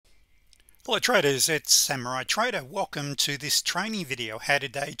Hello traders, it's Samurai Trader. Welcome to this training video, how to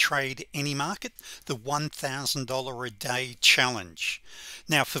day trade any market, the $1,000 a day challenge.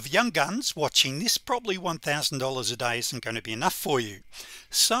 Now for the young guns watching this, probably $1,000 a day isn't going to be enough for you,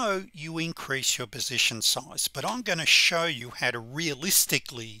 so you increase your position size. But I'm going to show you how to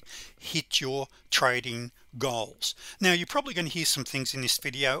realistically hit your trading goals. Now you're probably going to hear some things in this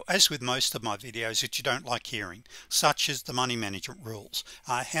video, as with most of my videos, that you don't like hearing, such as the money management rules,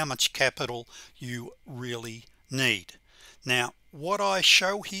 how much capital you really need. Now what I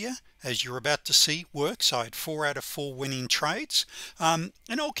show here, as you're about to see, works. I had 4 out of 4 winning trades, and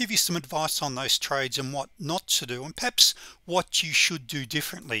I'll give you some advice on those trades and what not to do, and perhaps what you should do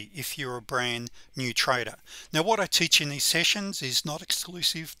differently if you're a brand new trader. Now what I teach in these sessions is not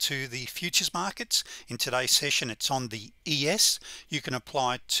exclusive to the futures markets. In today's session it's on the ES. You can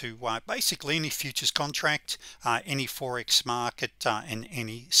apply it to basically any futures contract, any forex market, and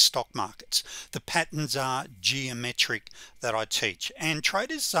any stock markets. The patterns are geometric that I teach, and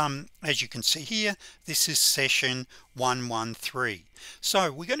traders, as you can see here, this is session 113.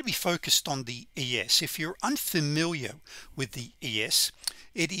 So we're going to be focused on the ES. If you're unfamiliar with the ES,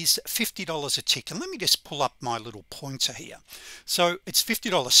 it is $50 a tick, and let me just pull up my little pointer here. So it's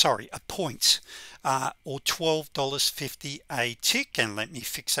 $50, sorry, a point, or $12.50 a tick, and let me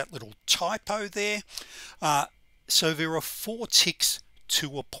fix that little typo there. So there are 4 ticks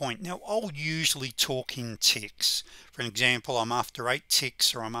to a point. Now I'll usually talk in ticks. For an example, I'm after 8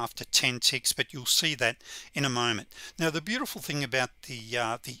 ticks or I'm after 10 ticks, but you'll see that in a moment. Now the beautiful thing about the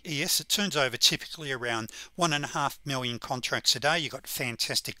ES, it turns over typically around 1.5 million contracts a day. You got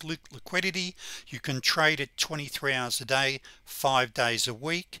fantastic liquidity. You can trade it 23 hours a day, 5 days a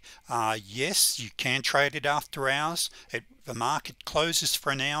week. Yes, you can trade it after hours. The market closes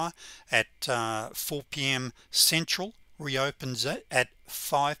for an hour at 4 p.m. Central, reopens it at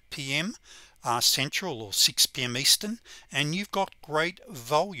 5 p.m. Central or 6 p.m. Eastern, and you've got great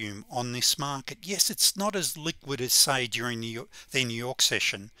volume on this market. Yes, it's not as liquid as say during the New York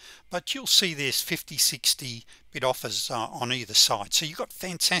session, but you'll see there's 50-60 bid offers on either side, so you've got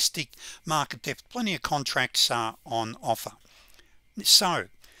fantastic market depth, plenty of contracts on offer. So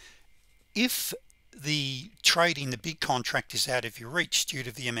if the trading the big contract is out of your reach due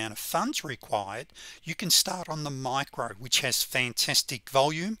to the amount of funds required, you can start on the micro, which has fantastic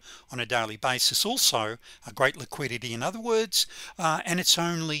volume on a daily basis, also a great liquidity in other words, and it's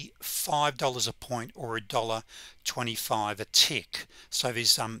only $5 a point or $1.25 a tick. So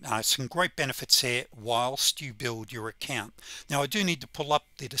there's some great benefits there whilst you build your account. Now I do need to pull up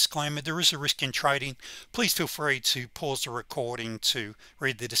the disclaimer. There is a risk in trading. Please feel free to pause the recording to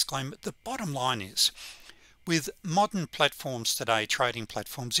read the disclaimer. The bottom line is, with modern platforms today, trading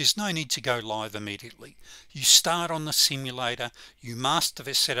platforms, there's no need to go live immediately. You start on the simulator, you master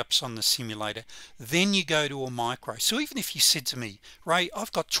the setups on the simulator, then you go to a micro. So even if you said to me, Ray,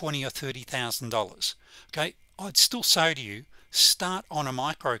 I've got $20,000 or $30,000, okay, I'd still say to you, start on a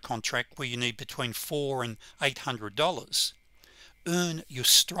micro contract where you need between $400 and $800. Earn your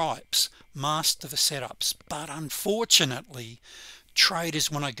stripes, master the setups. But unfortunately,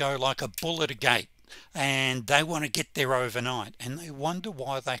 traders want to go like a bull at a gate, and they want to get there overnight, and they wonder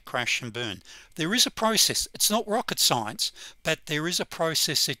why they crash and burn. There is a process. It's not rocket science, but there is a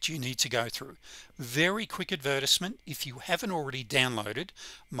process that you need to go through. Very quick advertisement: if you haven't already downloaded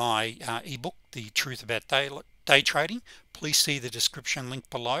my ebook, The Truth About Day Trading, please see the description link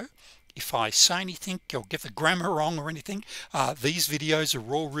below. If I say anything or get the grammar wrong or anything, these videos are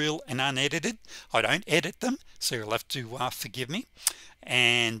raw, real and unedited. I don't edit them, so you'll have to forgive me.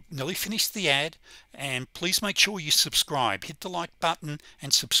 And nearly finished the ad, and please make sure you subscribe, hit the like button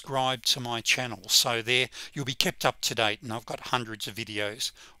and subscribe to my channel, so there you'll be kept up to date, and I've got hundreds of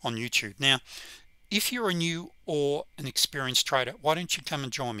videos on YouTube. Now if you're a new or an experienced trader, why don't you come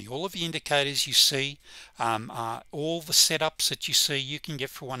and join me? All of the indicators you see, all the setups that you see, you can get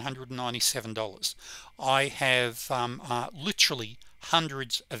for $197. I have literally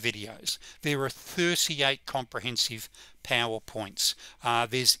hundreds of videos. There are 38 comprehensive PowerPoints.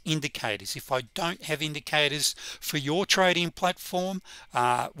 There's indicators. If I don't have indicators for your trading platform,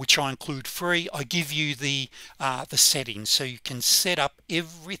 which I include free, I give you the settings so you can set up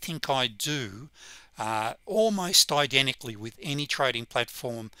everything I do almost identically with any trading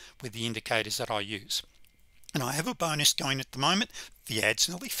platform with the indicators that I use. And I have a bonus going at the moment. The ad's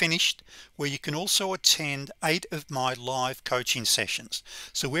nearly finished, where you can also attend 8 of my live coaching sessions.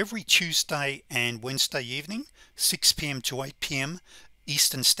 So every Tuesday and Wednesday evening, 6 p.m. to 8 p.m.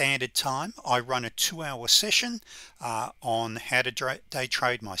 Eastern Standard Time. I run a 2-hour session on how to day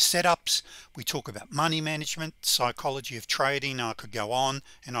trade, my setups. We talk about money management, psychology of trading. I could go on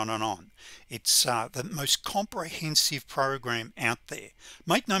and on and on. It's the most comprehensive program out there.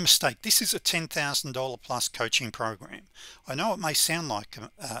 Make no mistake, this is a $10,000 plus coaching program. I know it may sound like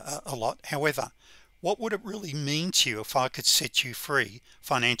a lot. However, what would it really mean to you if I could set you free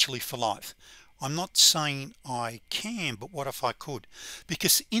financially for life? I'm not saying I can, but what if I could?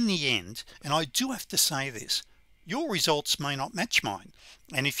 Because in the end, and I do have to say this, your results may not match mine.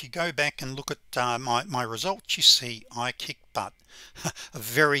 And if you go back and look at my results, you see I kick butt a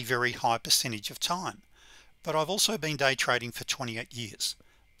very high percentage of time. But I've also been day trading for 28 years.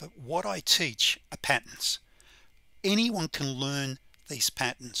 But what I teach are patterns. Anyone can learn these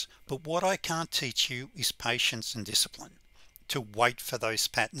patterns, but what I can't teach you is patience and discipline to wait for those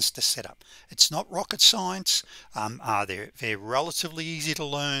patterns to set up. It's not rocket science. They're relatively easy to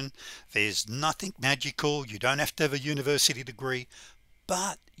learn. There's nothing magical. You don't have to have a university degree,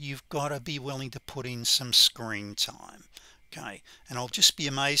 but you've got to be willing to put in some screen time. Okay, and I'll just be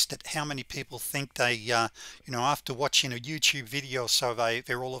amazed at how many people think they after watching a YouTube video or so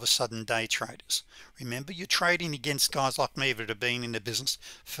they're all of a sudden day traders. Remember, you're trading against guys like me that have been in the business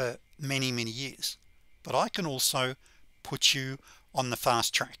for many years. But I can also put you on the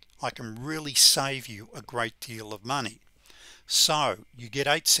fast track. I can really save you a great deal of money. So you get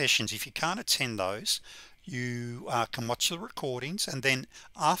 8 sessions. If you can't attend those, you can watch the recordings, and then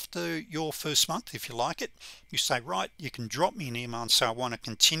after your first month, if you like it, you say, right, you can drop me an email and say I want to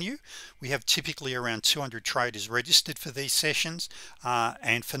continue. We have typically around 200 traders registered for these sessions,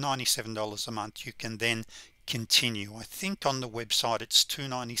 and for $97 a month you can then continue. I think on the website it's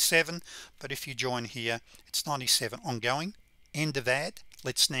 $297, but if you join here it's $97 ongoing. End of ad.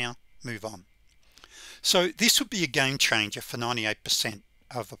 Let's now move on. So this would be a game changer for 98%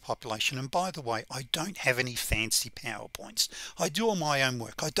 of the population. And by the way, I don't have any fancy PowerPoints. I do all my own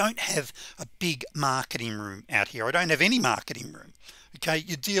work. I don't have a big marketing room out here. I don't have any marketing room. Okay,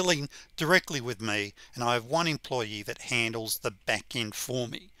 you're dealing directly with me, and I have one employee that handles the back end for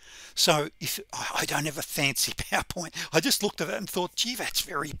me. So if I don't have a fancy PowerPoint, I just looked at it and thought, gee, that's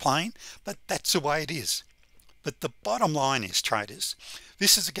very plain, but that's the way it is. But the bottom line is, traders,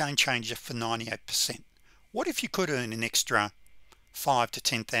 this is a game changer for 98%. What if you could earn an extra $5,000 to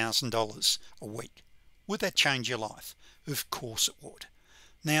 $10,000 a week? Would that change your life? Of course it would.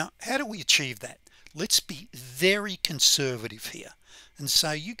 Now, how do we achieve that? Let's be very conservative here and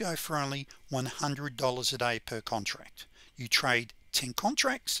say you go for only $100 a day per contract. You trade 10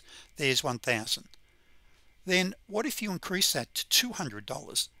 contracts, there's 1,000. Then what if you increase that to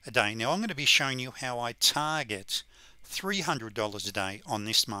 $200 a day? Now I'm going to be showing you how I target $300 a day on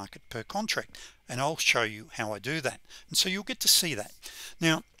this market per contract, and I'll show you how I do that, and so you'll get to see that.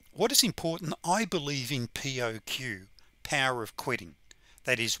 Now what is important, I believe in POQ, power of quitting.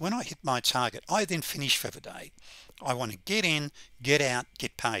 That is, when I hit my target, I then finish for the day. I want to get in, get out,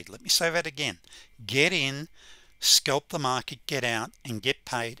 get paid. Let me say that again. Get in, scalp the market, get out, and get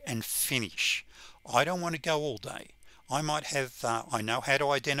paid, and finish. I don't want to go all day. I might have I know how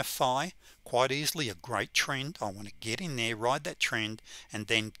to identify quite easily a great trend. I want to get in there, ride that trend, and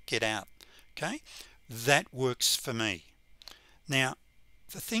then get out. Okay, that works for me. Now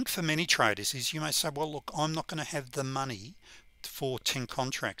the thing for many traders is, you may say, well look, I'm not going to have the money for 10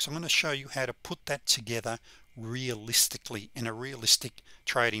 contracts. I'm going to show you how to put that together realistically in a realistic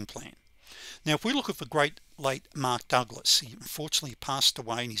trading plan. Now if we look at the great late Mark Douglas, he unfortunately passed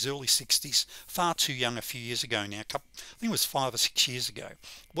away in his early 60s, far too young a few years ago now, I think it was 5 or 6 years ago.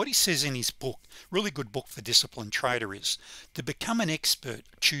 What he says in his book, really good book for disciplined trader, is to become an expert,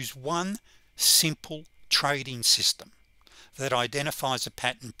 choose one simple trading system that identifies a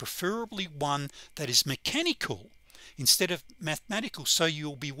pattern, preferably one that is mechanical instead of mathematical, so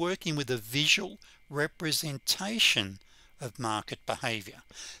you'll be working with a visual representation of market behavior.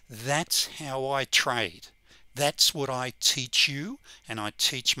 That's how I trade. That's what I teach you, and I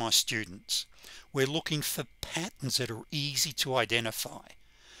teach my students. We're looking for patterns that are easy to identify,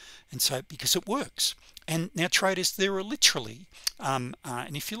 and so because it works. And now traders, there are literally and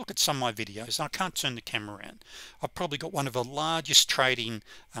if you look at some of my videos, I can't turn the camera around, I've probably got one of the largest trading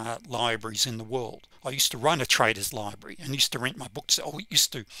libraries in the world. I used to run a traders library and used to rent my books. I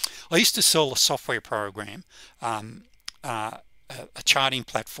used to sell a software program, a charting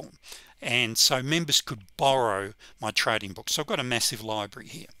platform, and so members could borrow my trading books. So I've got a massive library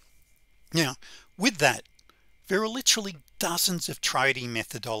here. Now with that, there are literally dozens of trading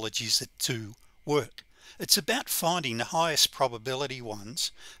methodologies that do work. It's about finding the highest probability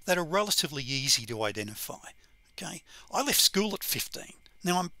ones that are relatively easy to identify. Okay, I left school at 15.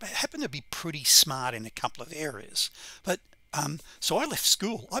 Now I happen to be pretty smart in a couple of areas, but so I left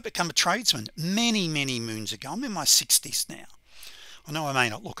school. I became a tradesman many moons ago. I'm in my 60s now. I know I may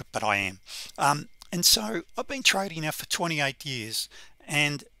not look it, but I am. And so I've been trading now for 28 years,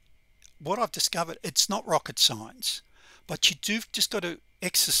 and what I've discovered, it's not rocket science, but you do just got to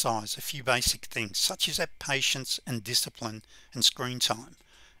exercise a few basic things, such as that patience and discipline and screen time.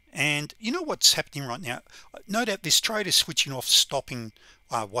 And you know what's happening right now? No doubt this trader switching off, stopping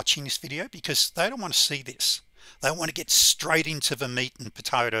watching this video, because they don't want to see this. They want to get straight into the meat and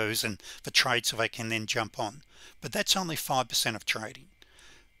potatoes and the trade so they can then jump on. But that's only 5% of trading.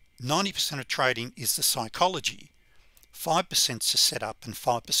 90% of trading is the psychology, 5% is the setup, and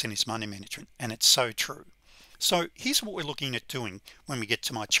 5% is money management. And it's so true. So here's what we're looking at doing when we get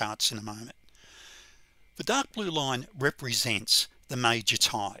to my charts in a moment. The dark blue line represents the major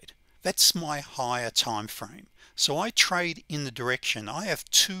tide. That's my higher time frame. So I trade in the direction. I have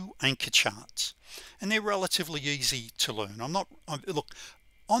two anchor charts, and they're relatively easy to learn. Look,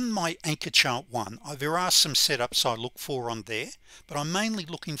 on my anchor chart 1, there are some setups I look for on there, but I'm mainly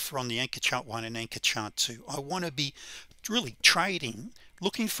looking for on the anchor chart 1 and anchor chart 2. I want to be really trading,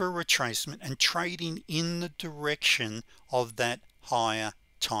 looking for a retracement and trading in the direction of that higher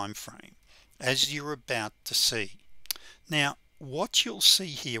time frame, as you're about to see. Now what you'll see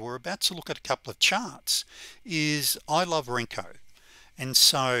here, we're about to look at a couple of charts, is I love Renko, and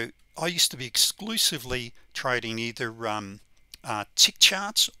so I used to be exclusively trading either tick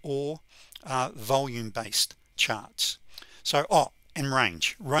charts or volume based charts. So and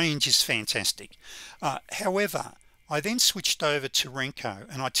range is fantastic. However, I then switched over to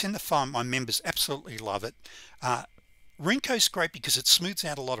Renko, and I tend to find my members absolutely love it. Renko is great because it smooths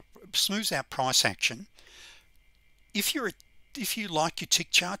out price action. If you like your tick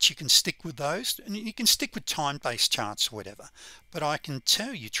charts, you can stick with those, and you can stick with time-based charts or whatever. But I can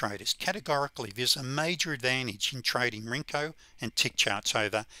tell you traders categorically, there's a major advantage in trading Renko and tick charts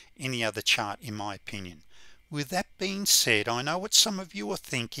over any other chart, in my opinion. With that being said, I know what some of you are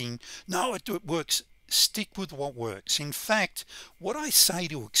thinking. No, it works. Stick with what works. In fact, what I say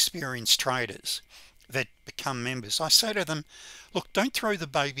to experienced traders that become members, I say to them, look, don't throw the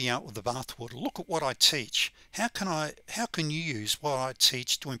baby out with the bathwater. Look at what I teach. How can you use what I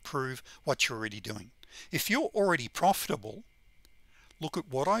teach to improve what you're already doing? If you're already profitable, look at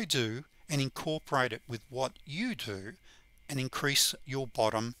what I do and incorporate it with what you do and increase your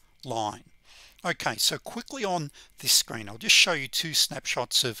bottom line. Okay, so quickly on this screen, I'll just show you two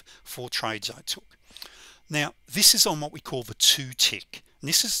snapshots of 4 trades I took. Now this is on what we call the 2 tick, and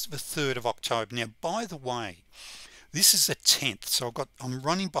this is the 3rd of October. Now by the way, this is the 10th, so I'm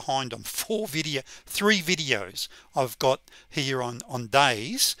running behind on 3 videos I've got here on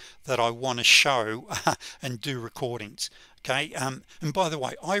days that I want to show and do recordings. Okay, and by the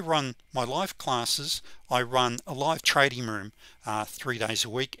way, I run my live classes. I run a live trading room 3 days a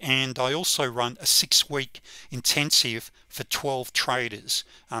week, and I also run a 6-week intensive for 12 traders.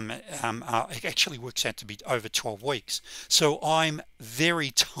 It actually works out to be over 12 weeks, so I'm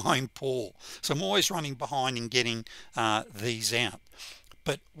very time poor, so I'm always running behind in getting these out.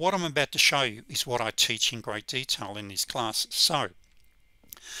 But what I'm about to show you is what I teach in great detail in these classes. So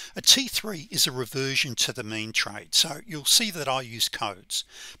a T3 is a reversion to the mean trade. So you'll see that I use codes.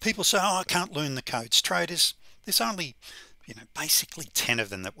 People say, oh, I can't learn the codes. Traders, there's only basically 10 of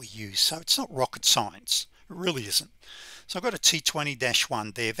them that we use, so it's not rocket science. It really isn't. So I've got a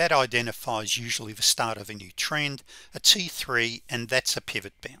T20-1 there that identifies usually the start of a new trend, a T3, and that's a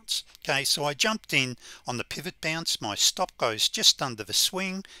pivot bounce. Okay, so I jumped in on the pivot bounce, my stop goes just under the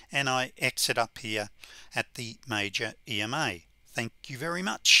swing, and I exit up here at the major EMA. Thank you very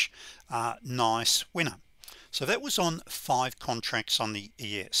much. Nice winner. So that was on 5 contracts on the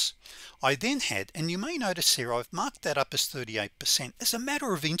ES. I then had, and you may notice here, I've marked that up as 38%. As a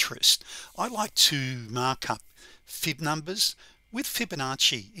matter of interest, I like to mark up fib numbers with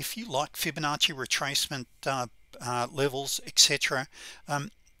Fibonacci. If you like Fibonacci retracement levels, etc.,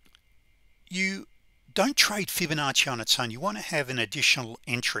 you don't trade Fibonacci on its own. You want to have an additional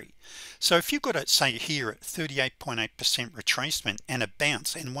entry. So if you've got it, say here at 38.8% retracement and a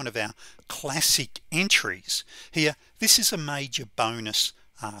bounce, and one of our classic entries here, this is a major bonus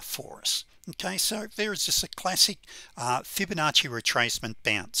for us. Okay, so there is just a classic Fibonacci retracement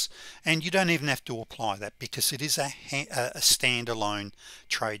bounce, and you don't even have to apply that because it is a standalone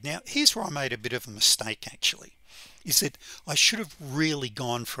trade. Now here's where I made a bit of a mistake actually, is that I should have really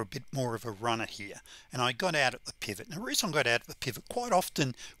gone for a bit more of a runner here, and I got out at the pivot. And the reason I got out at the pivot, quite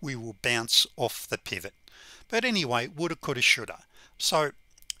often we will bounce off the pivot, but anyway, woulda, coulda, shoulda. So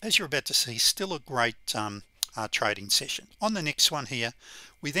as you're about to see, still a great trading session. On the next one here,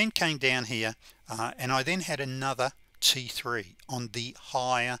 we then came down here and I then had another T3 on the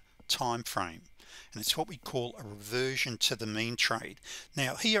higher time frame, and it's what we call a reversion to the mean trade.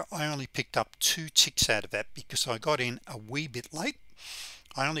 Now here I only picked up 2 ticks out of that because I got in a wee bit late.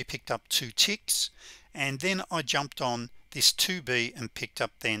 I only picked up 2 ticks, and then I jumped on this 2B and picked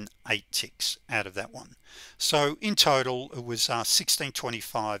up then 8 ticks out of that one. So in total it was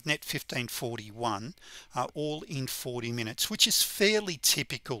 1625 net 1541, all in 40 minutes, which is fairly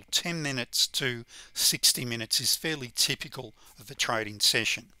typical. 10 minutes to 60 minutes is fairly typical of a trading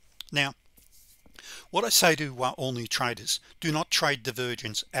session. Now what I say to all new traders: do not trade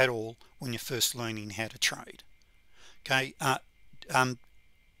divergence at all when you're first learning how to trade. Okay,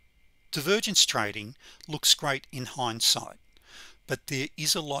 divergence trading looks great in hindsight, but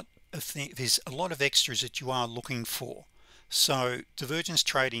there's a lot of extras that you are looking for. So divergence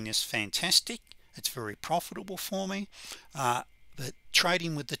trading is fantastic, it's very profitable for me, but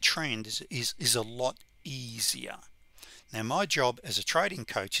trading with the trend is a lot easier. Now my job as a trading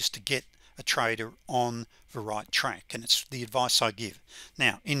coach is to get a trader on the right track, and it's the advice I give.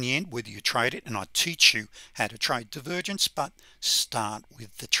 Now in the end, whether you trade it, and I teach you how to trade divergence, but start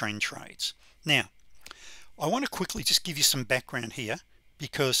with the trend trades. Now I want to quickly just give you some background here,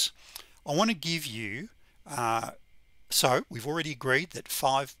 because I want to give you so we've already agreed that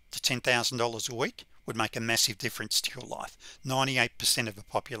 $5,000 to $10,000 a week would make a massive difference to your life. 98% of the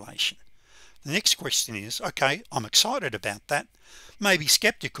population. The next question is, okay, I'm excited about that, maybe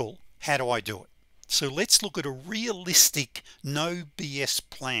skeptical. How do I do it? So let's look at a realistic, no BS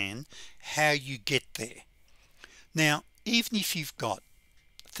plan, how you get there. Now even if you've got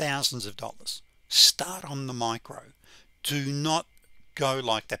thousands of dollars, start on the micro. Do not go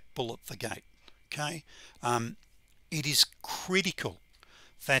like that bull at the gate. Okay, it is critical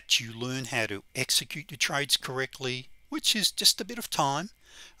that you learn how to execute your trades correctly, which is just a bit of time,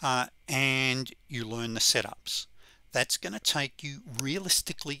 and you learn the setups. That's going to take you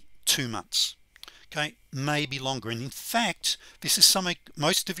realistically 2 months, okay, maybe longer. And in fact, this is something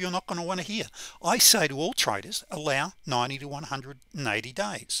most of you are not going to want to hear. I say to all traders, allow 90 to 180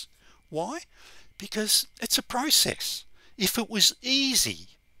 days. Why? Because it's a process. If it was easy,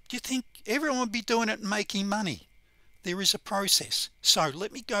 do you think everyone would be doing it and making money? There is a process. So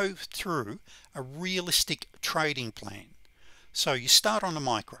let me go through a realistic trading plan. So you start on a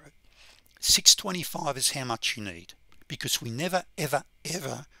micro. 625 is how much you need, because we never ever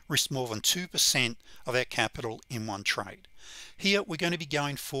risk more than 2% of our capital in one trade. Here we're going to be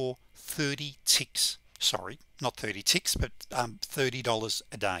going for 30 ticks. Sorry, not 30 ticks, but $30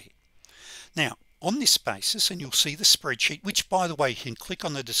 a day. Now on this basis, and you'll see the spreadsheet, which by the way you can click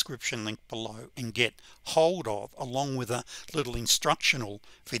on the description link below and get hold of, along with a little instructional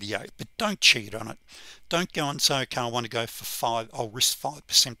video, but don't cheat on it. Don't go and say, okay, I want to go for 5, I'll risk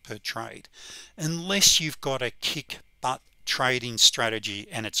 5% per trade, unless you've got a kick butt trading strategy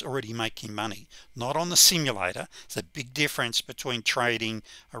and it's already making money. Not on the simulator. It's a big difference between trading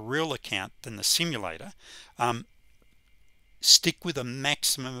a real account than the simulator. Stick with a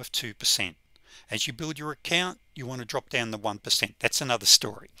maximum of 2%. As you build your account, you want to drop down the 1%. That's another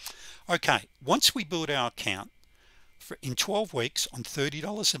story. Okay, once we build our account in 12 weeks on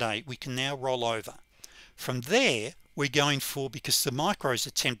 $30 a day, we can now roll over. From there we're going for, because the micros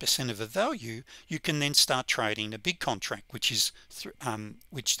are 10% of the value, you can then start trading a big contract, which is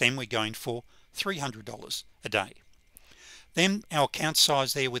which then we're going for $300 a day. Then our account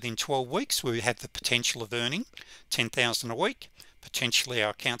size there, within 12 weeks we have the potential of earning $10,000 a week. Potentially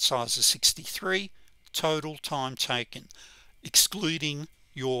our account size is 63. Total time taken, excluding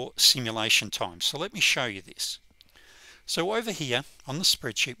your simulation time. So let me show you this. So over here on the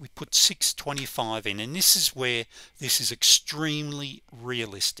spreadsheet we put 625 in, and this is where this is extremely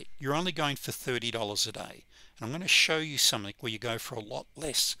realistic. You're only going for $30 a day, and I'm going to show you something where you go for a lot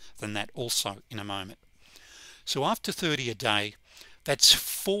less than that also in a moment. So after 30 a day, that's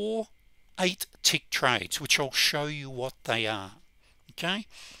 4 8-tick trades, which I'll show you what they are. Okay,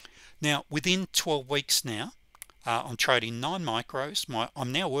 now within 12 weeks now, I'm trading 9 micros.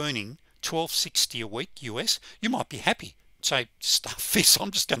 I'm now earning $12.60 a week US. You might be happy, say, stuff this,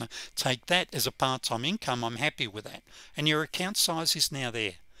 I'm just going to take that as a part-time income. I'm happy with that, and your account size is now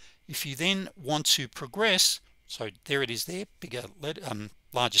there. If you then want to progress, so there it is there, bigger,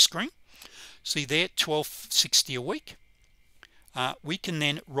 larger screen. See there, $12.60 a week. We can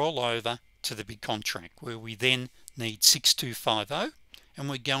then roll over to the big contract where we then need 6250, and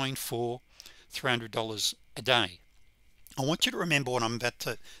we're going for $300 a day. I want you to remember what I'm about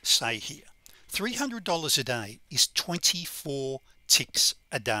to say here. $300 a day is 24 ticks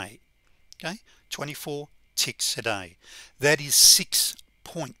a day. Okay, 24 ticks a day. That is 6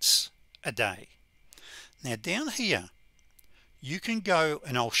 points a day. Now down here you can go,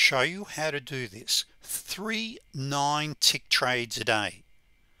 and I'll show you how to do this. 3 9-tick trades a day.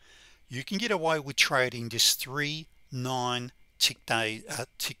 You can get away with trading just 3 9-tick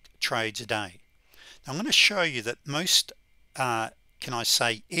trades a day. Now I'm going to show you that most can I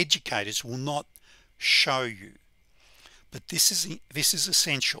say educators will not show you, but this is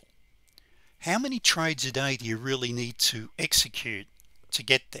essential. How many trades a day do you really need to execute to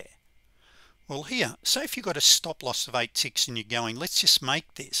get there? Well, here, say if you've got a stop loss of 8 ticks and you're going, let's just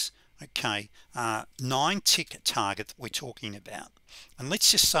make this, okay, 9-tick target that we're talking about, and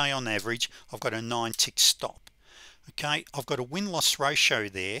let's just say on average I've got a 9-tick stop. Okay, I've got a win-loss ratio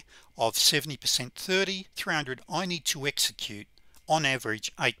there of 70%, 30, 300. I need to execute on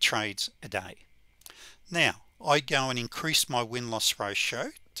average 8 trades a day. Now I go and increase my win-loss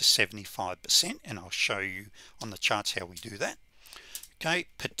ratio to 75%, and I'll show you on the charts how we do that. Okay,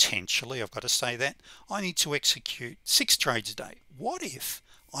 potentially, I've got to say that I need to execute 6 trades a day. What if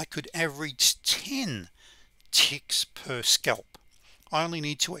I could average 10 ticks per scalp? I only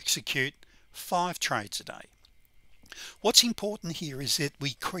need to execute 5 trades a day. What's important here is that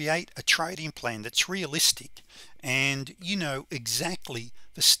we create a trading plan that's realistic, and you know exactly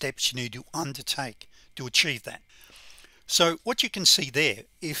the steps you need to undertake to achieve that. So what you can see there,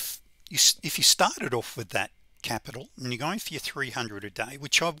 if you started off with that capital and you're going for your 300 a day,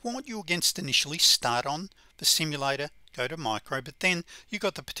 which I want you against initially, start on the simulator, go to micro, but then you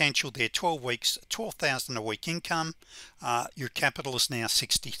got the potential there, 12 weeks, 12,000 a week income. Your capital is now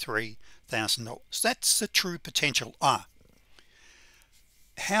 $63,000. That's the true potential.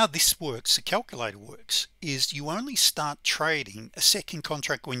 How this works, the calculator works, is you only start trading a second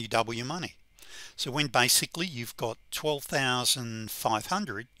contract when you double your money. So when basically you've got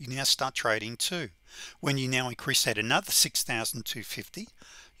 12,500, you now start trading 2. When you now increase that another 6,250,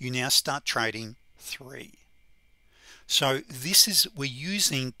 you now start trading 3. So this is, we're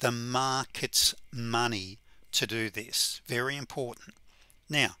using the market's money to do this. Very important.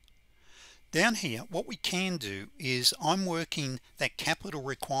 Now down here what we can do is I'm working that capital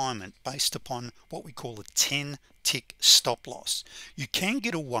requirement based upon what we call a 10-tick stop loss. You can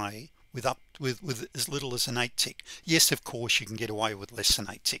get away with as little as an 8-tick. Yes, of course you can get away with less than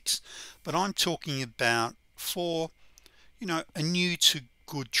 8 ticks, but I'm talking about for, you know, a new to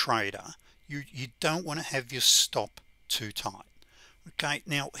good trader, you don't want to have your stop too tight. Okay,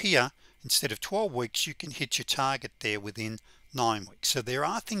 now here instead of 12 weeks you can hit your target there within 9 weeks. So there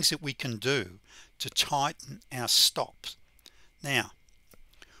are things that we can do to tighten our stops. Now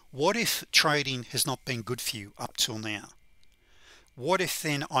what if trading has not been good for you up till now? What if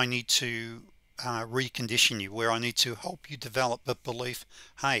then I need to recondition you, where I need to help you develop the belief,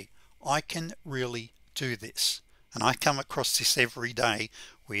 hey, I can really do this? And I come across this every day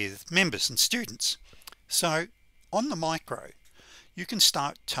with members and students. So on the micro you can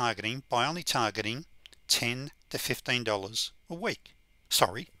start targeting by only targeting $10 to $15 a week,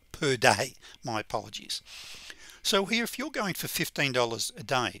 sorry, per day, my apologies. So here if you're going for $15 a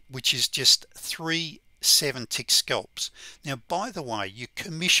day, which is just 3 7-tick scalps. Now by the way, your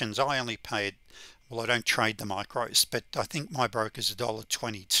commissions, I only paid, well I don't trade the micros, but I think my broker's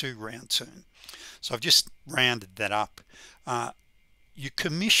 $1.22 round turn, so I've just rounded that up. Your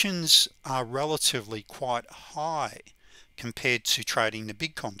commissions are relatively quite high compared to trading the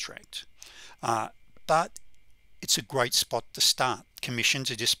big contract, but it's a great spot to start. Commissions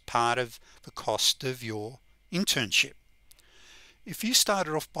are just part of the cost of your internship. If you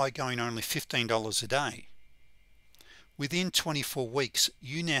started off by going only $15 a day, within 24 weeks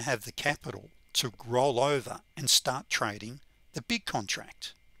you now have the capital to roll over and start trading the big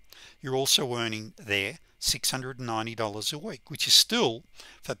contract. You're also earning there $690 a week, which is still,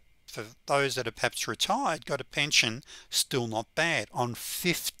 for those that are perhaps retired, got a pension, still not bad on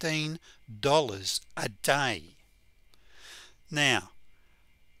 $15 a day. Now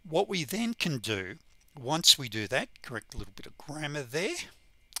what we then can do, once we do that, correct a little bit of grammar there,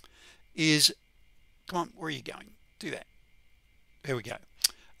 is, come on, where are you going? Do that. There we go.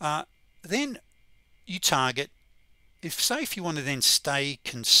 Then you target, if you want to then stay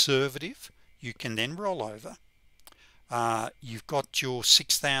conservative, you can then roll over. You've got your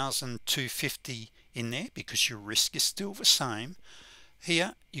 6,250 in there because your risk is still the same.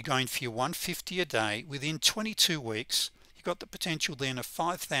 Here you're going for your 150 a day. Within 22 weeks you've got the potential then of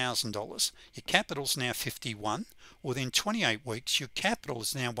 $5,000. Your capital's now 51. Within 28 weeks your capital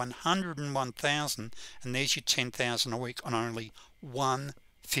is now 101,000, and there's your 10,000 a week on only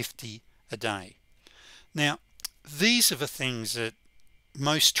 150 a day. Now these are the things that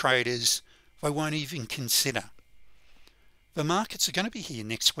most traders I won't even consider. The markets are going to be here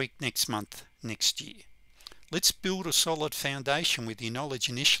next week, next month, next year. Let's build a solid foundation with your knowledge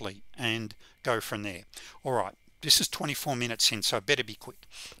initially and go from there. All right, this is 24 minutes in, so I better be quick.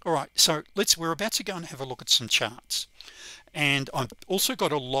 All right, so we're about to go and have a look at some charts, and I've also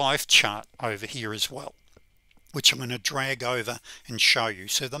got a live chart over here as well, which I'm going to drag over and show you.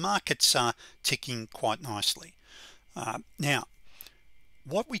 So the markets are ticking quite nicely. Now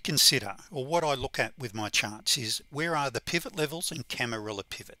what we consider, or what I look at with my charts, is where are the pivot levels and Camarilla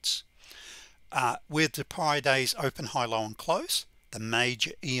pivots. Where the prior day's open, high, low and close, the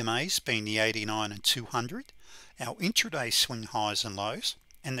major EMAs being the 89 and 200, our intraday swing highs and lows,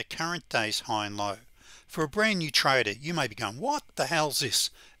 and the current day's high and low. For a brand new trader, you may be going, what the hell's this?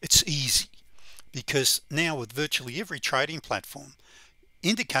 It's easy, because now with virtually every trading platform,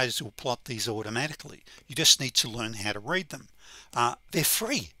 indicators will plot these automatically. You just need to learn how to read them. They're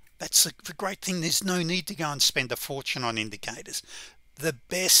free. That's the great thing. There's no need to go and spend a fortune on indicators. The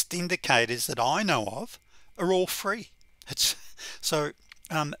best indicators that I know of are all free. So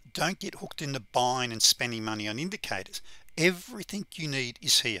don't get hooked into buying and spending money on indicators. Everything you need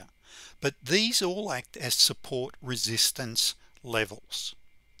is here, but these all act as support resistance levels.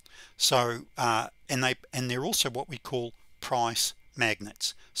 So and they're also what we call price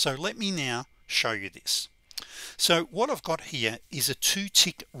magnets. So let me now show you this. So what I've got here is a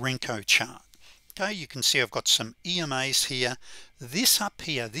 2-tick Renko chart. Okay, you can see I've got some EMAs here. This up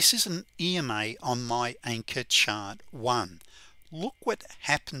here, this is an EMA on my anchor chart 1. Look what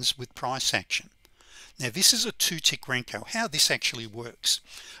happens with price action. Now this is a 2-tick Renko. How this actually works,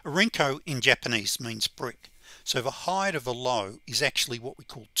 a Renko in Japanese means brick. So the height of a low is actually what we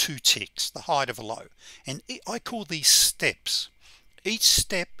call 2 ticks, the height of a low, and I call these steps. Each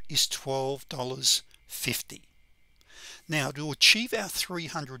step is $12.50. Now to achieve our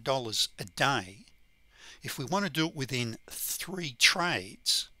 $300 a day, if we want to do it within 3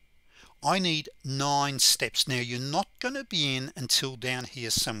 trades, I need 9 steps. Now you're not going to be in until down here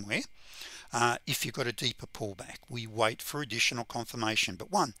somewhere. If you've got a deeper pullback, we wait for additional confirmation.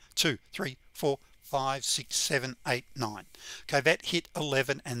 But 1, 2, 3, 4, 5, 6, 7, 8, 9. Okay, that hit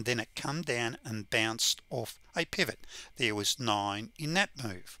 11 and then it come down and bounced off a pivot. There was 9 in that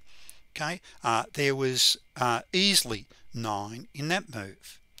move. Okay, there was easily 9 in that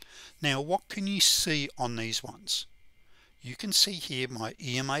move. Now what can you see on these ones? You can see here my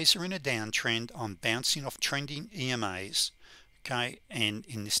EMAs are in a downtrend. I'm bouncing off trending EMAs, okay, and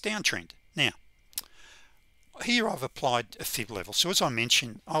in this downtrend. Now here I've applied a fib level. So as I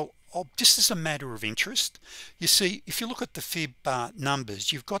mentioned, just as a matter of interest, you see if you look at the fib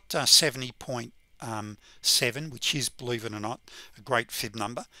numbers, you've got 70.7, which is, believe it or not, a great fib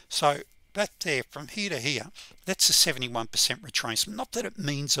number. So that there from here to here, that's a 71% retracement. Not that it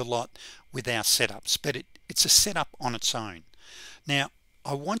means a lot with our setups, but it's a setup on its own. Now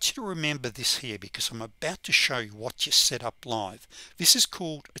I want you to remember this here, because I'm about to show you what you set up live. This is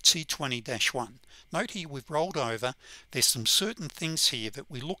called a T20-1. Note here we've rolled over. There's some certain things here that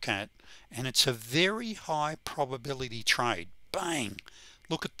we look at, and it's a very high probability trade. Bang!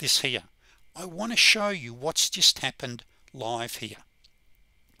 Look at this here. I want to show you what's just happened live here.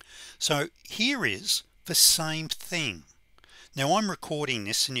 So here is the same thing. Now I'm recording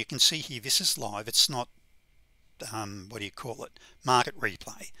this, and you can see here this is live. It's not what do you call it, market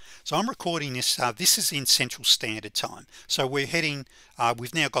replay. So I'm recording this. This is in Central Standard Time. So we're heading,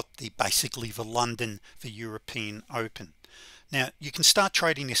 we've now got basically the London, the European Open. Now you can start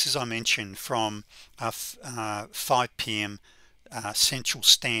trading this, as I mentioned, from 5 p.m. Central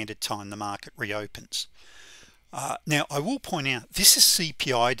Standard Time. The market reopens. Now I will point out this is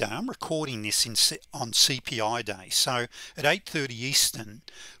CPI day. I'm recording this on CPI day. So at 8:30 Eastern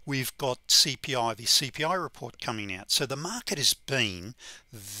we've got the CPI report coming out. So the market has been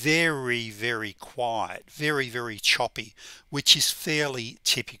very quiet, very choppy, which is fairly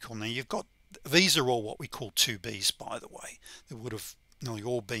typical. Now you've got, these are all what we call 2Bs, by the way. They would have nearly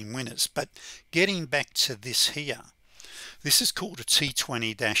all been winners. But getting back to this here, this is called a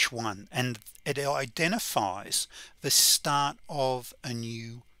T20-1, and it identifies the start of a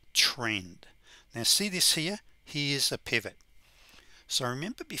new trend. Now see this here? Here's a pivot. So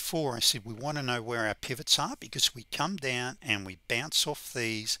remember before I said we want to know where our pivots are, because we come down and we bounce off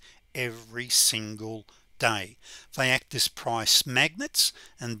these every single day. They act as price magnets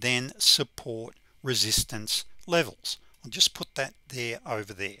and then support resistance levels. I'll just put that there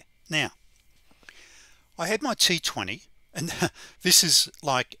over there. Now I had my T20, and this is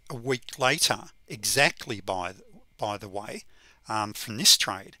like a week later exactly, by the way, from this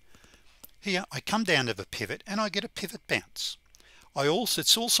trade here. I come down to the pivot and I get a pivot bounce.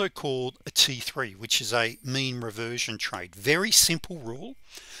 it's also called a T3, which is a mean reversion trade. Very simple rule.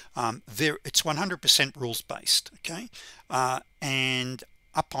 It's 100% rules based. Okay, and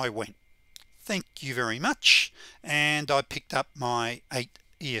up I went. Thank you very much. And I picked up my 8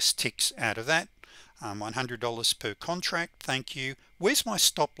 ES ticks out of that. $100 per contract. Thank you. Where's my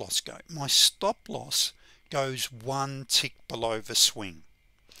stop loss go? My stop loss goes 1 tick below the swing.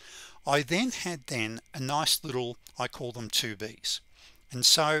 I then had a nice little, I call them 2Bs, and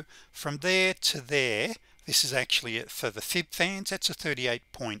so from there to there, this is actually for the fib fans, that's a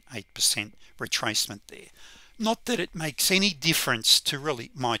 38.8% retracement there. Not that it makes any difference to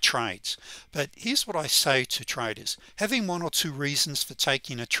really my trades, but here's what I say to traders: having 1 or 2 reasons for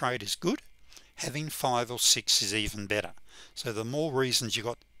taking a trade is good, having 5 or 6 is even better. So the more reasons you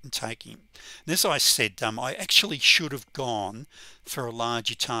got in taking, and as I said, I actually should have gone for a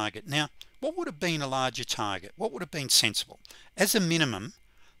larger target. Now, what would have been a larger target? What would have been sensible? As a minimum,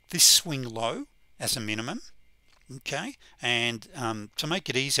 this swing low as a minimum. Okay, and to make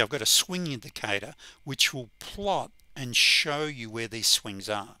it easy, I've got a swing indicator which will plot and show you where these swings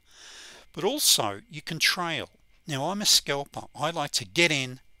are, but also you can trail. Now, I'm a scalper. I like to get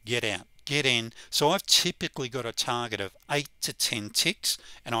in, get out, get in. So I've typically got a target of 8 to 10 ticks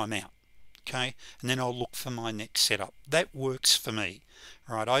and I'm out. Okay, and then I'll look for my next setup. That works for me.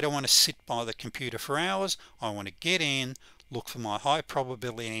 All right, I don't want to sit by the computer for hours. I want to get in, look for my high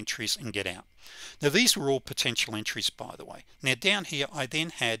probability entries and get out. Now, these were all potential entries, by the way. Now, down here I then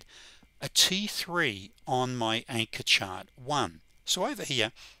had a T3 on my anchor chart 1. So over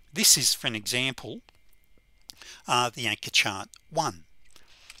here, this is, for an example, the anchor chart 1.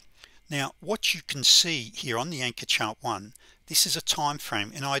 Now, what you can see here on the anchor chart 1, this is a time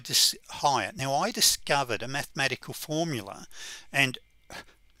frame, and I just higher. Now, I discovered a mathematical formula, and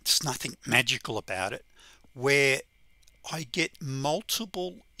it's nothing magical about it, where I get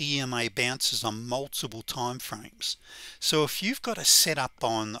multiple EMA bounces on multiple time frames. So if you've got a setup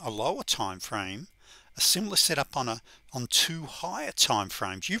on a lower time frame, a similar setup on 2 higher time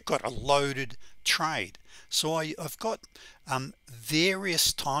frames, you've got a loaded trade. So I've got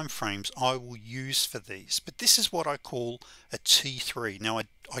various time frames I will use for these, but this is what I call a T3. Now,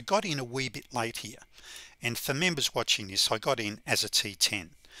 I got in a wee bit late here, and for members watching this, I got in as a T10,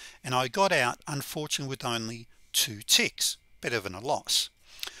 and I got out, unfortunately, with only 2 ticks, better than a loss.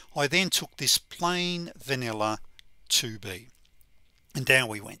 I then took this plain vanilla 2B, and down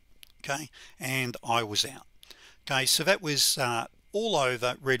we went. Okay, and I was out. Okay, so that was all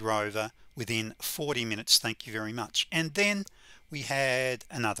over Red Rover within 40 minutes. Thank you very much. And then we had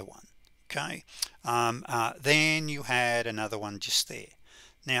another one. Okay, then you had another one just there.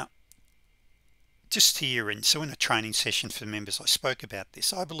 Now, just here, and so in a training session for members, I spoke about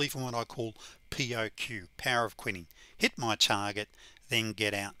this. I believe in what I call POQ, power of quitting. Hit my target, then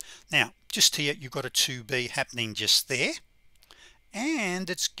get out. Now, just here, you've got a 2B happening just there, and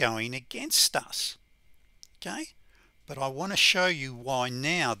it's going against us. Okay, but I want to show you why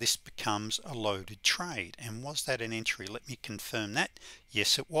now this becomes a loaded trade. And was that an entry? Let me confirm that.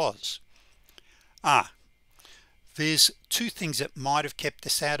 Yes, it was. There's 2 things that might have kept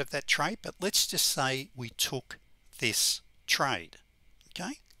us out of that trade, but let's just say we took this trade.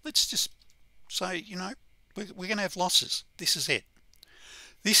 Okay, let's just say, you know, we're going to have losses. This is it.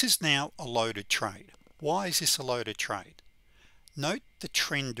 This is now a loaded trade. Why is this a loaded trade? Note the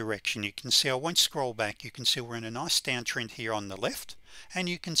trend direction. You can see, I won't scroll back, you can see we're in a nice downtrend here on the left, and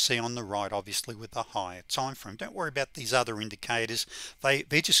you can see on the right, obviously, with the higher time frame. Don't worry about these other indicators.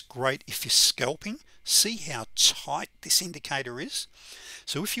 They're just great if you're scalping. See how tight this indicator is.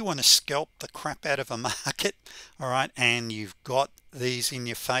 So if you want to scalp the crap out of a market, all right, and you've got these in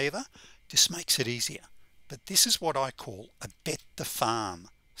your favor, this makes it easier. But this is what I call a bet the farm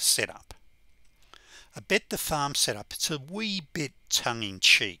setup. A bet the farm setup. It's a wee bit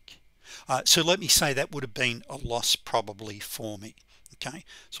tongue-in-cheek. So let me say that would have been a loss probably for me. Okay,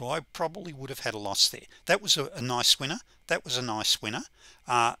 so I probably would have had a loss there. That was a nice winner. That was a nice winner.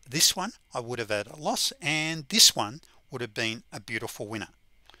 This one I would have had a loss, and this one would have been a beautiful winner.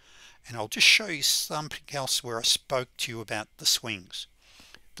 And I'll just show you something else where I spoke to you about the swings.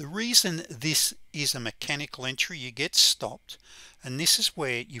 The reason this is a mechanical entry, you get stopped, and this is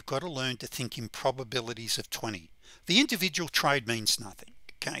where you've got to learn to think in probabilities of 20. The individual trade means nothing.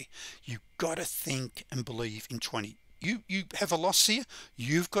 Okay, you've got to think and believe in 20. You have a loss here,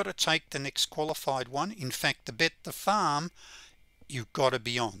 you've got to take the next qualified one. In fact, the bet the farm, you've got to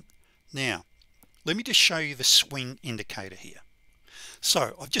be on. Now, let me just show you the swing indicator here.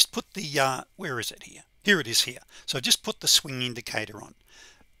 So I've just put the where is it here? Here it is here. So I've just put the swing indicator on.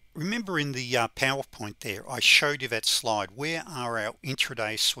 remember in the PowerPoint there I showed you that slide, where are our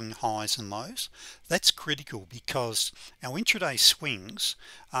intraday swing highs and lows. That's critical because our intraday swings,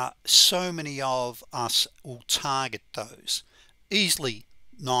 so many of us will target those easily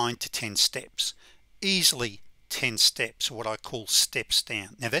 9 to 10 steps, easily 10 steps, what I call steps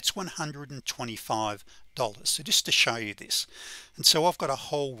down. Now that's $125. So just to show you this, and so I've got a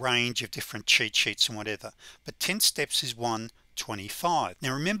whole range of different cheat sheets and whatever, but 10 steps is 125.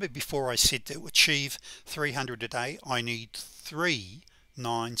 Now remember, before I said to achieve 300 a day I need 3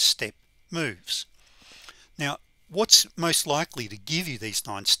 9-step moves. Now what's most likely to give you these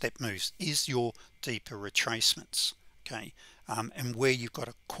 9-step moves is your deeper retracements, okay, and where you've got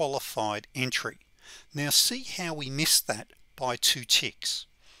a qualified entry. Now see how we missed that by 2 ticks.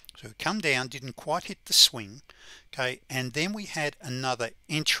 So come down, didn't quite hit the swing, okay, and then we had another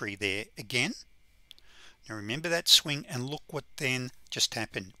entry there again. Now remember that swing, and look what then just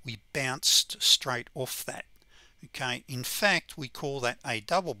happened. We bounced straight off that, okay. In fact, we call that a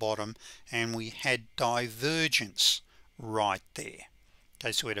double bottom, and we had divergence right there.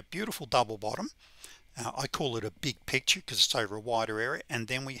 Okay, so we had a beautiful double bottom. I call it a big picture because it's over a wider area, and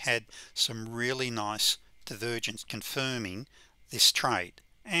then we had some really nice divergence confirming this trade,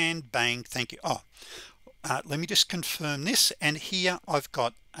 and bang, thank you. Let me just confirm this, and here I've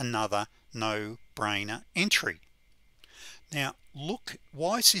got another no-brainer entry. Now look,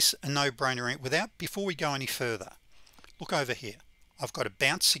 why is this a no-brainer? Before we go any further, look over here. I've got a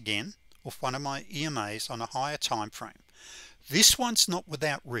bounce again off one of my EMAs on a higher time frame. This one's not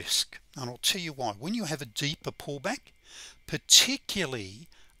without risk, and I'll tell you why. When you have a deeper pullback, particularly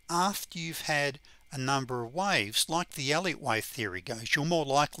after you've had a number of waves, like the Elliott wave theory goes, you're more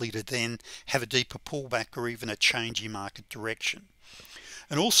likely to then have a deeper pullback or even a change in market direction.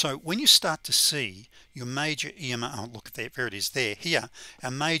 And also when you start to see your major EMA, look there, it is there, here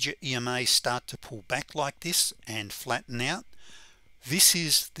our major EMAs start to pull back like this and flatten out, this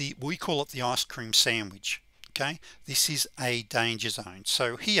is we call it the ice cream sandwich, okay. This is a danger zone.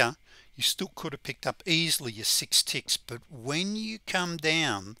 So here you still could have picked up easily your 6 ticks, but when you come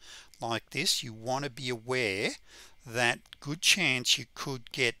down like this, you want to be aware that good chance you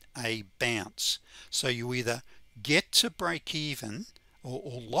could get a bounce. So you either get to break even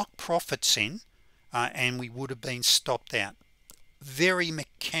or lock profits in, and we would have been stopped out. Very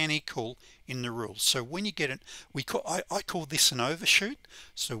mechanical in the rules. So when you get it, I call this an overshoot.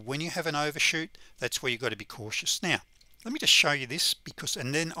 So when you have an overshoot, that's where you've got to be cautious. Now let me just show you this, because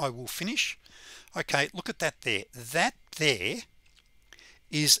and then I will finish. Okay, look at that there. That there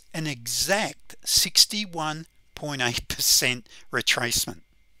is an exact 61.8% retracement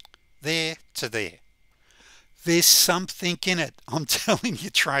there to there. There's something in it. I'm telling you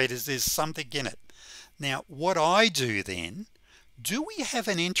traders, there's something in it. Now what I do then, do we have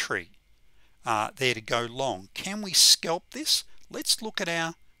an entry there to go long? Can we scalp this? Let's look at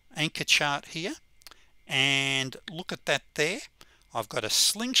our anchor chart here and look at that there. I've got a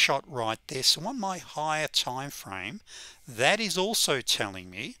slingshot right there. So on my higher time frame, that is also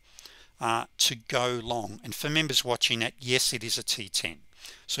telling me to go long. And for members watching that, yes, it is a T10,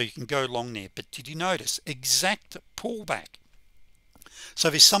 so you can go long there. But did you notice exact pullback? So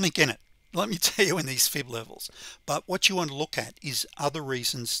there's something in it, let me tell you, in these fib levels. But what you want to look at is other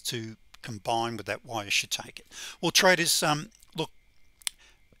reasons to combine with that, why you should take it. Well traders, look,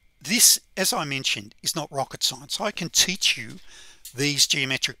 this, as I mentioned, is not rocket science. I can teach you these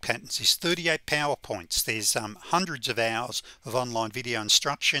geometric patterns. There's 38 PowerPoints, there's hundreds of hours of online video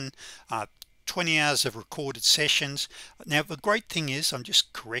instruction, 20 hours of recorded sessions. Now the great thing is, I'm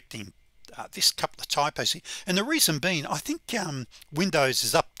just correcting this couple of typos here, and the reason being, I think Windows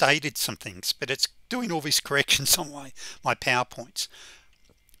has updated some things, but it's doing all these corrections on my PowerPoints.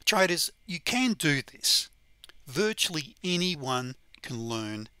 Traders, you can do this. Virtually anyone can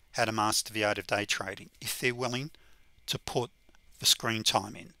learn how to master the art of day trading if they're willing to put the screen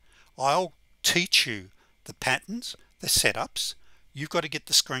time in. I'll teach you the patterns, the setups. You've got to get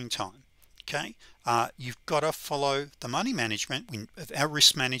the screen time, okay. You've got to follow the money management, our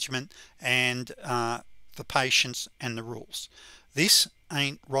risk management, and the patience and the rules. This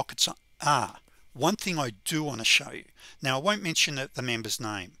ain't rocket science. One thing I do want to show you now, I won't mention the member's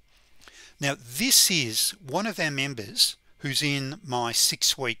name. Now this is one of our members who's in my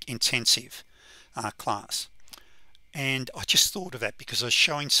 6-week intensive class. And I just thought of that because I was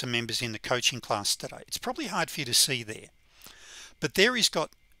showing some members in the coaching class today. It's probably hard for you to see there, but there he's got,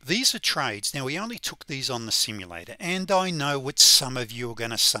 these are trades. Now he only took these on the simulator, and I know what some of you are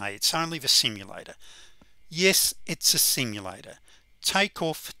going to say, it's only the simulator. Yes, it's a simulator. take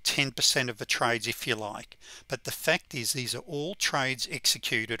off 10% of the trades if you like, but the fact is these are all trades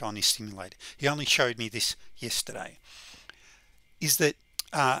executed on his simulator. He only showed me this yesterday. Is that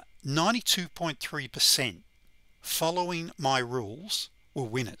 92.3% following my rules were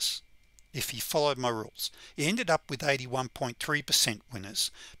winners. If he followed my rules, he ended up with 81.3%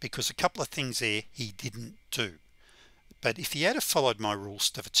 winners because a couple of things there he didn't do. But if he had followed my rules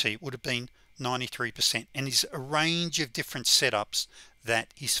to the T, it would have been 93%, and there's a range of different setups that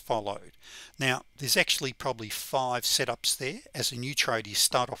is followed. Now there's actually probably 5 setups there. As a new trader, you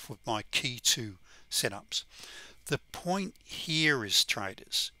start off with my key 2 setups. The point here is,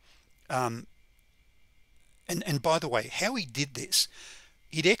 traders, and by the way, how he did this,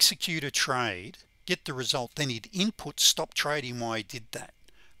 he'd execute a trade, get the result, then he'd input stop trading while he did that.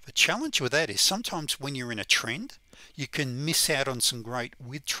 The challenge with that is sometimes when you're in a trend, you can miss out on some great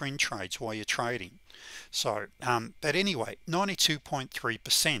with trend trades while you're trading. So but anyway,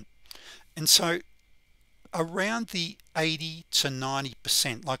 92.3%, and so around the 80 to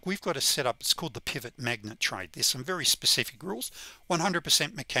 90%, like we've got a setup, it's called the pivot magnet trade. There's some very specific rules.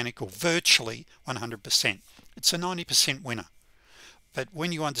 100% mechanical, virtually 100%. It's a 90% winner. But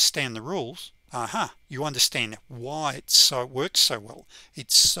when you understand the rules, you understand why it works so well.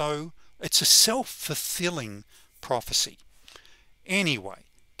 It's a self-fulfilling prophecy. Anyway,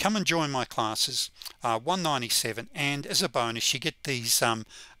 come and join my classes, $197, and as a bonus you get these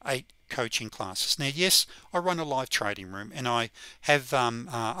 8 coaching classes. Now yes, I run a live trading room and I have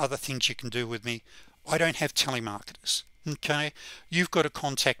other things you can do with me. I don't have telemarketers. Okay, you've got to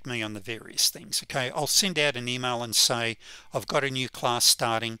contact me on the various things. Okay, I'll send out an email and say I've got a new class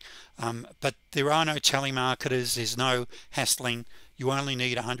starting, but there are no telemarketers, there's no hassling. You only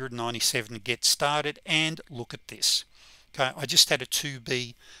need 197 to get started, and look at this. Okay, I just had a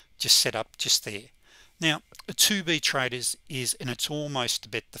 2B just set up just there. Now a 2B traders is, and it's almost to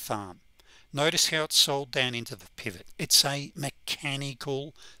bet the farm. Notice how it's sold down into the pivot. It's a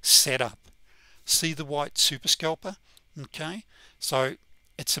mechanical setup. See the white super scalper? Okay, so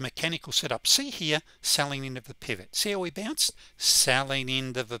it's a mechanical setup. See here, selling into the pivot. See how we bounced? Selling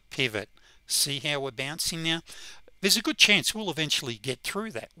into the pivot. See how we're bouncing now? There's a good chance we'll eventually get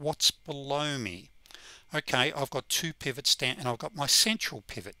through that. What's below me? Okay, I've got 2 pivots down and I've got my central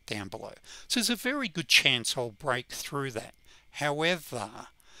pivot down below. So there's a very good chance I'll break through that. However,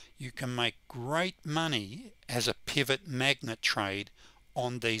 you can make great money as a pivot magnet trade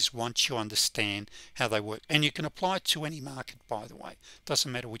on these once you understand how they work, and you can apply it to any market, by the way.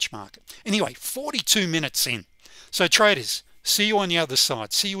 Doesn't matter which market. Anyway, 42 minutes in. So traders, see you on the other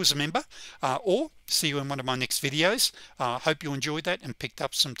side. See you as a member, or see you in one of my next videos. Hope you enjoyed that and picked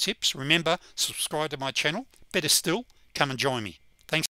up some tips. Remember, subscribe to my channel. Better still, come and join me.